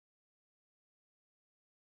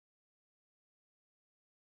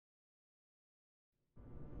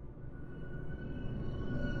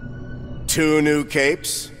2 new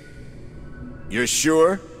capes? You're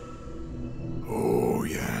sure? Oh,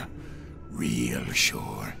 yeah. Real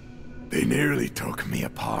sure. They nearly took me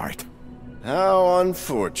apart. How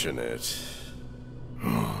unfortunate.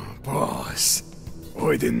 Oh, boss.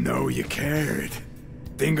 I didn't know you cared.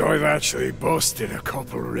 Think I've actually busted a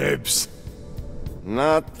couple ribs.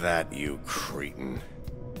 Not that, you cretin.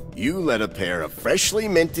 You let a pair of freshly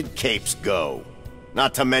minted capes go.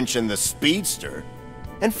 Not to mention the speedster.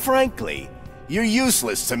 And frankly, you're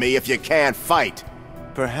useless to me if you can't fight.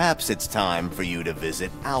 Perhaps it's time for you to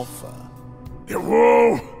visit Alpha.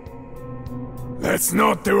 Whoa! Let's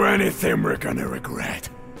not do anything we're gonna regret.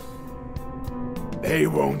 They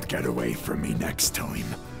won't get away from me next time.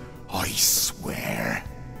 I swear.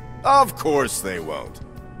 Of course they won't.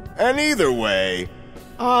 And either way,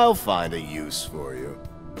 I'll find a use for you.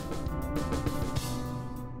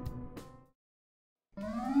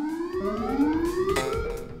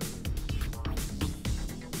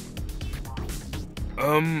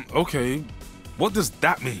 Okay. What does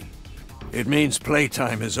that mean? It means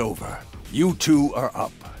playtime is over. You two are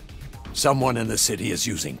up. Someone in the city is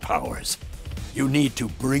using powers. You need to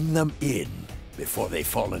bring them in before they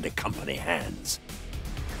fall into company hands.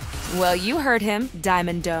 Well, you heard him,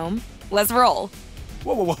 Diamond Dome. Let's roll.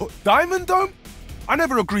 Whoa. Diamond Dome? I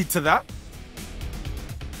never agreed to that.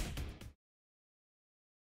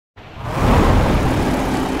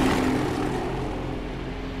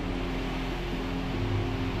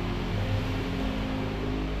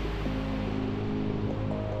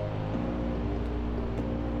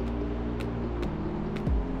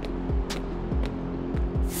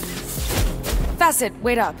 Facet,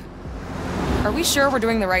 wait up. Are we sure we're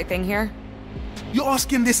doing the right thing here? You're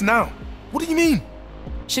asking this now. What do you mean?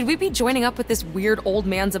 Should we be joining up with this weird old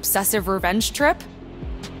man's obsessive revenge trip?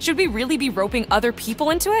 Should we really be roping other people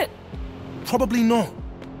into it? Probably not.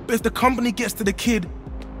 But if the company gets to the kid,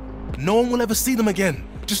 no one will ever see them again.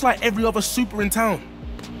 Just like every other super in town.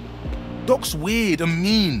 Doc's weird and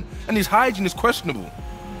mean, and his hygiene is questionable.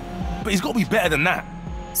 But he's got to be better than that.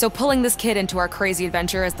 So pulling this kid into our crazy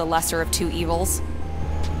adventure is the lesser of 2 evils?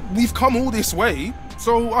 We've come all this way,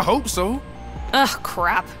 so I hope so. Ugh,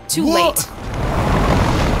 crap. Too What? late.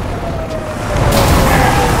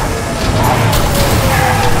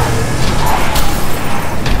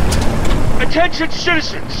 Attention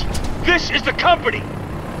citizens! This is the company!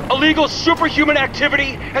 Illegal superhuman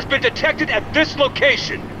activity has been detected at this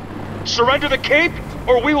location. Surrender the cape,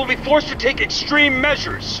 or we will be forced to take extreme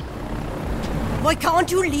measures. Why can't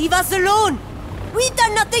you leave us alone? We've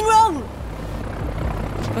done nothing wrong!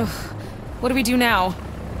 Ugh. What do we do now?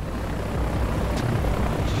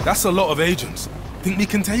 That's a lot of agents. Think we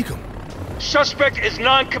can take them? Suspect is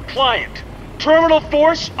non-compliant. Terminal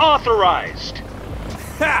force authorized.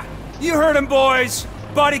 Ha! You heard him, boys!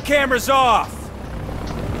 Body cameras off!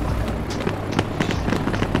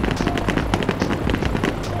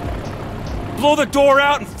 Blow the door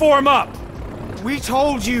out and form up! We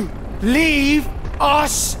told you, leave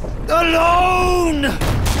us alone!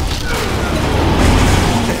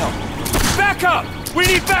 Back up! We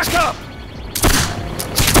need backup!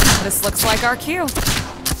 This looks like our cue.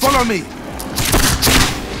 Follow me!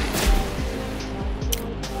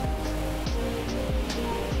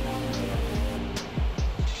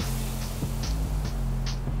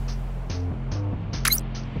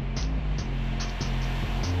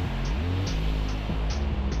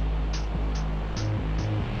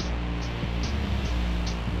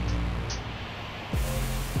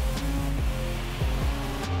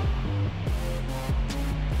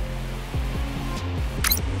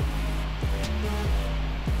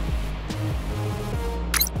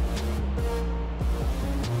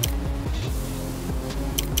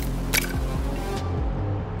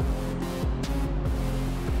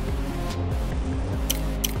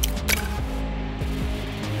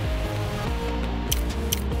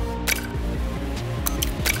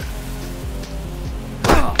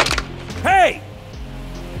 Hey!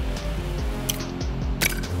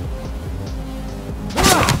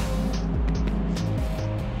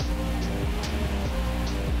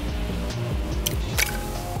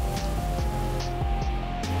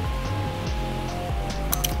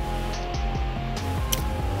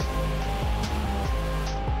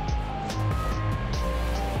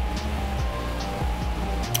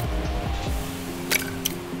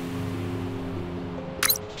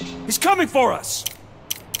 He's coming for us!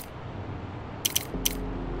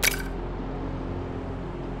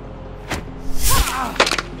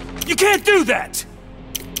 You can't do that!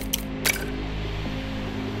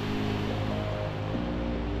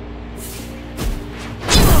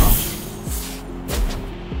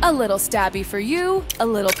 A little stabby for you, a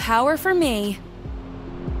little power for me.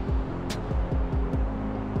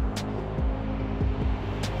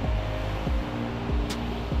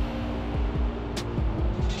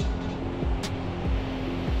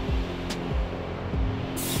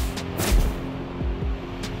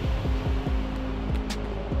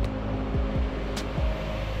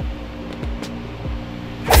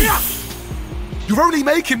 You're only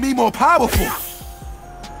making me more powerful!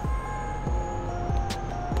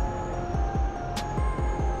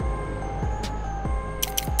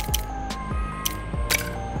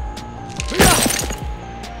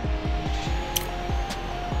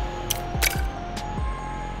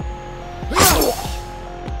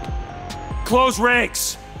 Close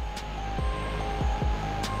ranks!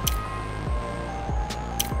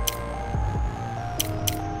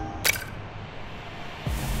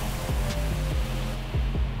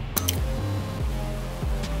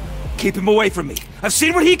 Keep him away from me. I've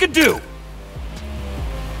seen what he can do!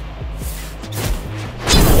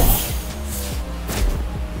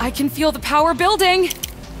 I can feel the power building!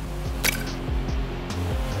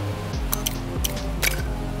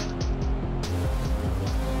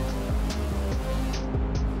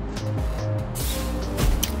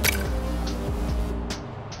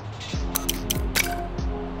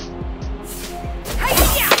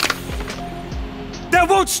 That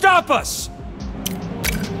won't stop us!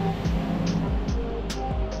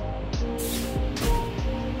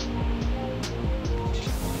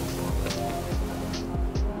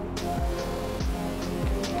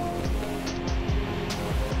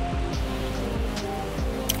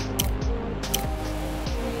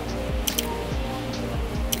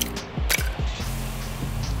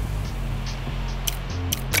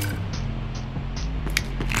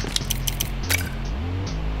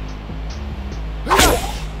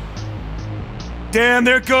 Damn,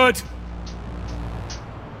 they're good!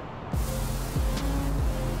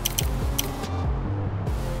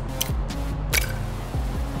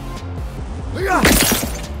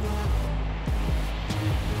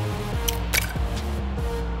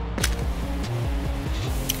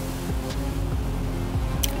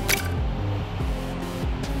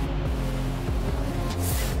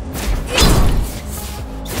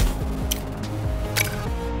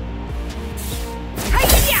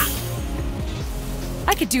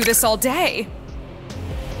 I could do this all day.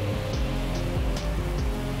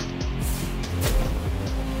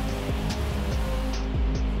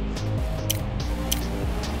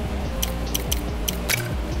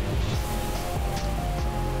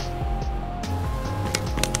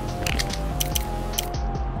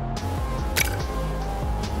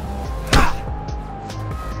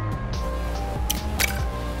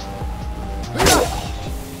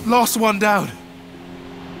 Last one down.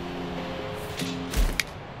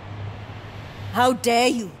 How dare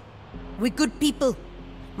you? We're good people.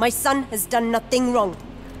 My son has done nothing wrong.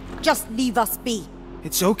 Just leave us be.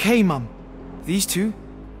 It's okay, Mum. These two,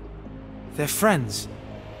 they're friends.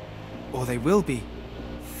 Or they will be.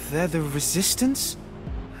 They're the Resistance?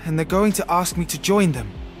 And they're going to ask me to join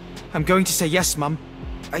them. I'm going to say yes, Mum.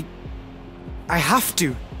 I have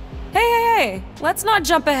to. Hey, let's not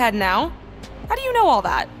jump ahead now. How do you know all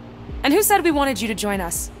that? And who said we wanted you to join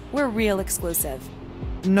us? We're real exclusive.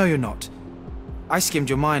 No, you're not. I skimmed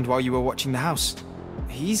your mind while you were watching the house.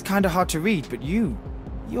 He's kinda hard to read, but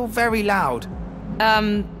you're very loud.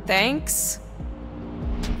 Thanks?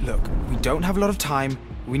 Look, we don't have a lot of time.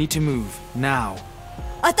 We need to move, now.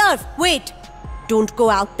 Atarv, wait! Don't go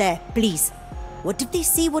out there, please. What if they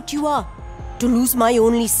see what you are? To lose my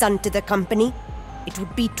only son to the company? It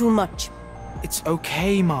would be too much. It's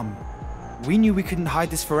okay, Mum. We knew we couldn't hide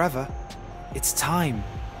this forever. It's time.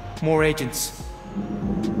 More agents.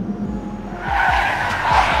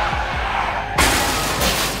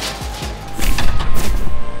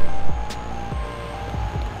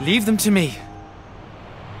 Leave them to me.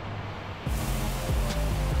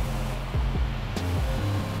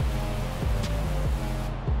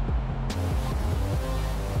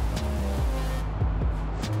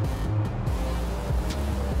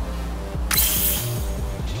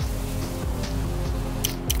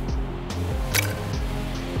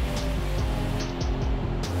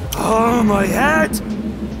 Oh, my hat!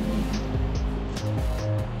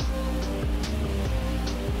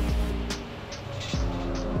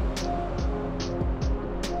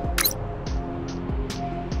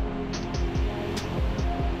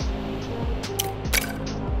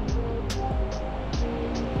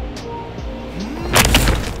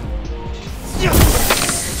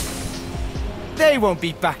 They won't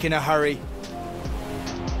be back in a hurry.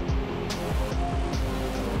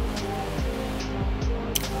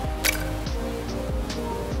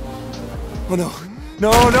 Oh no.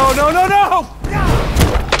 No, no, no, no, no!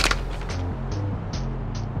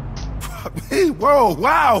 Whoa,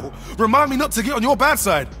 wow! Remind me not to get on your bad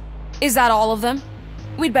side. Is that all of them?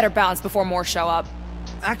 We'd better bounce before more show up.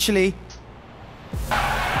 Actually...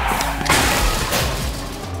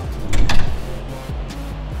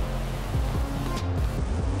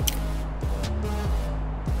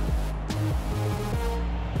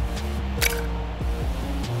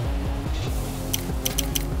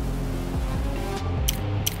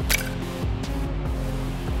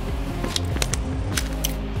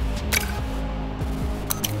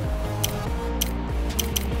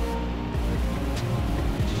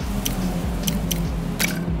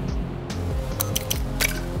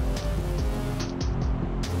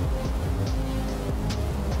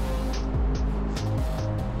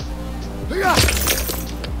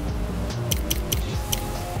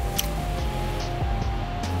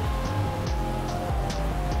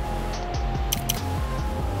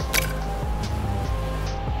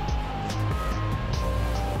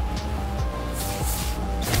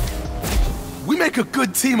 We make a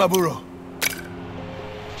good team, Aburo.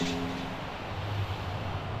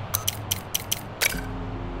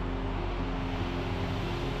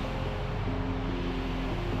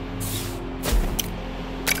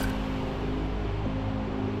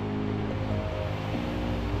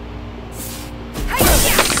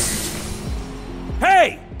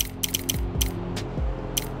 Hey!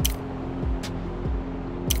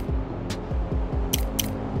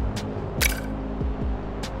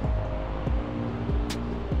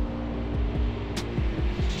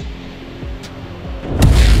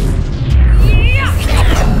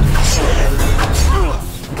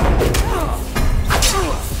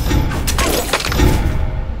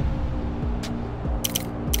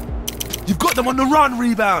 You've got them on the run,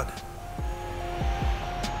 rebound.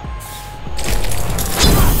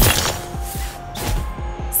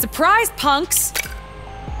 Surprise, punks!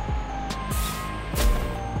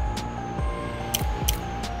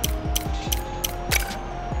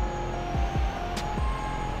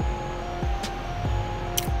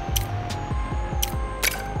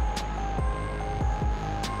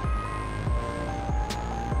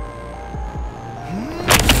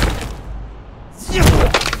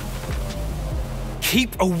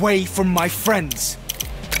 Keep away from my friends!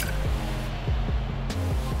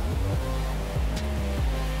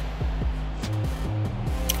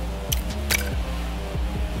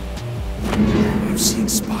 I'm seeing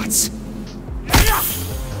spots.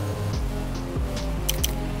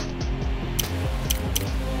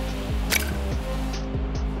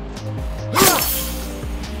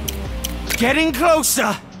 Getting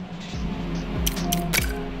closer!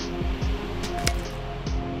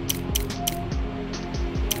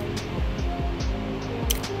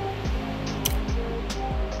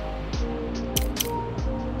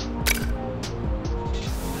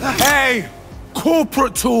 Hey!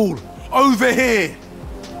 Corporate tool! Over here!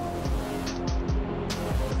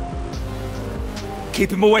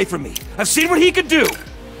 Keep him away from me. I've seen what he can do!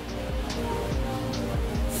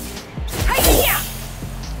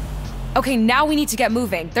 Okay, now we need to get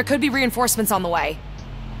moving. There could be reinforcements on the way.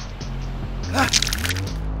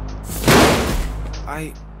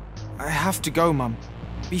 I have to go, Mum.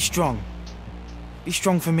 Be strong. Be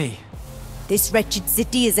strong for me. This wretched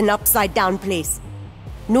city is an upside-down place.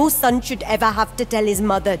 No son should ever have to tell his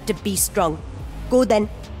mother to be strong. Go then.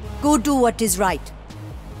 Go do what is right.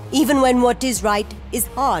 Even when what is right is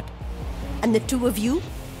hard. And the two of you?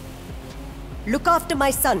 Look after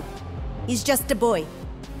my son. He's just a boy.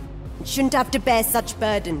 He shouldn't have to bear such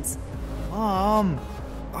burdens. Mom,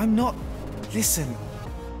 I'm not... Listen,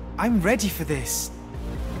 I'm ready for this.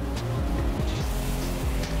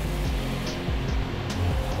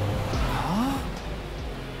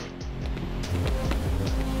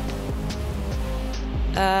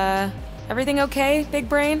 Everything okay, big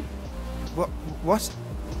brain? What?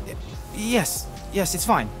 Yes, it's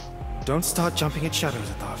fine. Don't start jumping at shadows,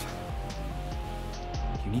 I thought.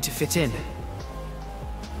 You need to fit in.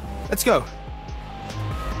 Let's go.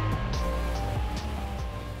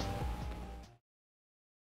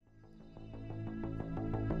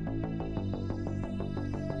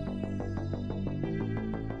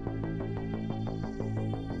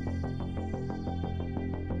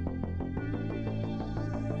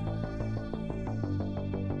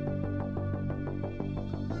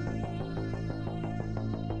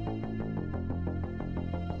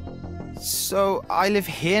 So, I live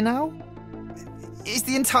here now? Is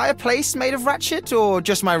the entire place made of rat shit, or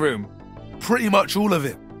just my room? Pretty much all of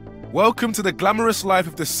it. Welcome to the glamorous life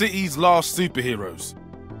of the city's last superheroes.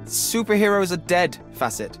 Superheroes are dead,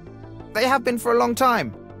 Facet. They have been for a long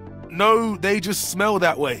time. No, they just smell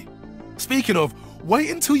that way. Speaking of, wait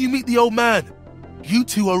until you meet the old man. You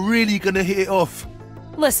two are really gonna hit it off.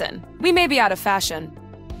 Listen, we may be out of fashion,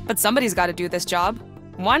 but somebody's got to do this job.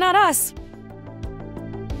 Why not us?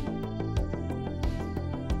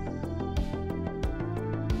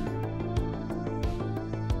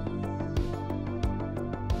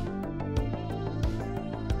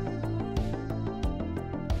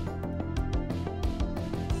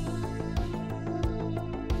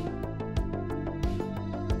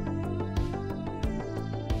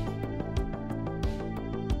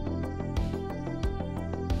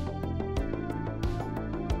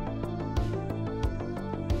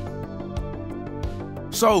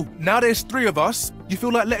 So, now there's 3 of us. You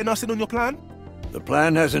feel like letting us in on your plan? The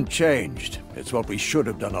plan hasn't changed. It's what we should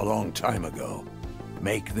have done a long time ago.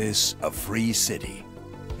 Make this a free city.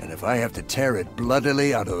 And if I have to tear it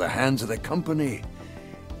bloodily out of the hands of the company,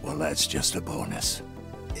 well, that's just a bonus.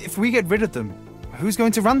 If we get rid of them, who's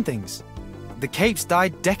going to run things? The Capes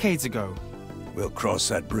died decades ago. We'll cross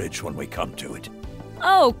that bridge when we come to it.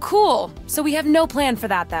 Oh, cool. So we have no plan for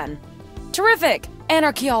that then. Terrific.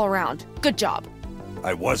 Anarchy all around. Good job.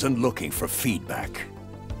 I wasn't looking for feedback.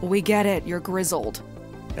 We get it. You're grizzled.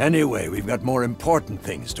 Anyway, we've got more important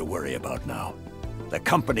things to worry about now. The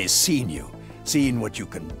company's seen you, seen what you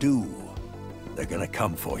can do. They're gonna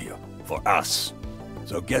come for you, for us.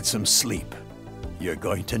 So get some sleep. You're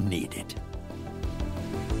going to need it.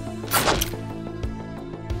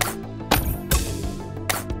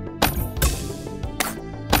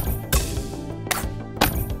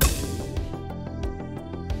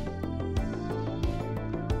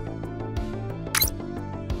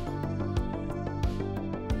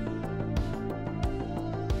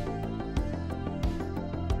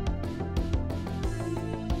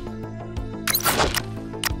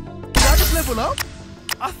 Level up?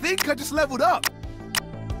 I think I just leveled up.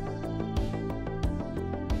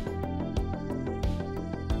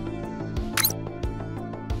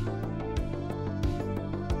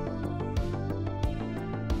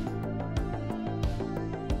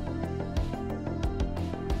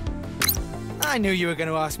 I knew you were going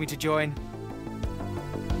to ask me to join.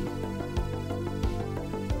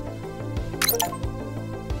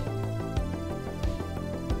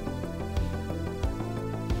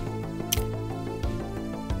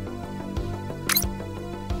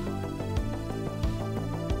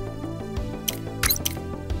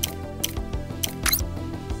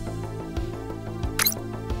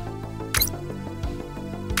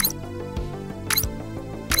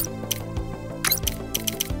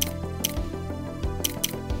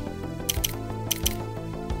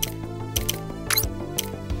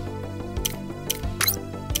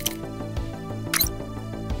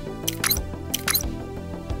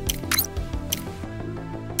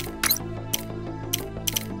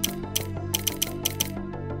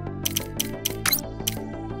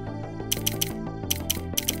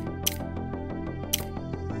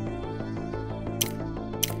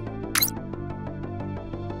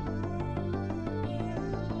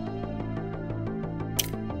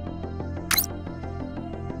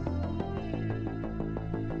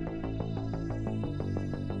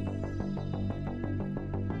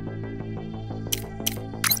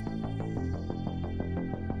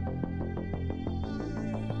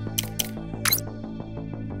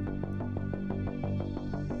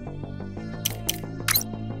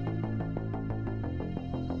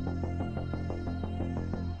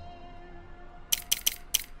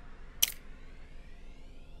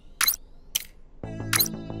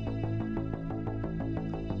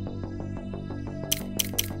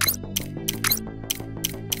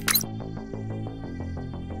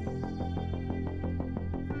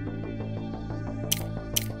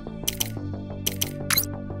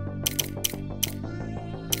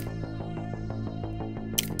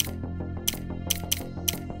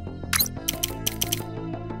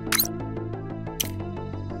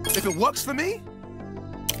 If it works for me,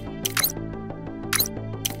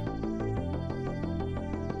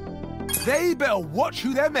 they better watch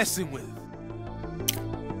who they're messing with.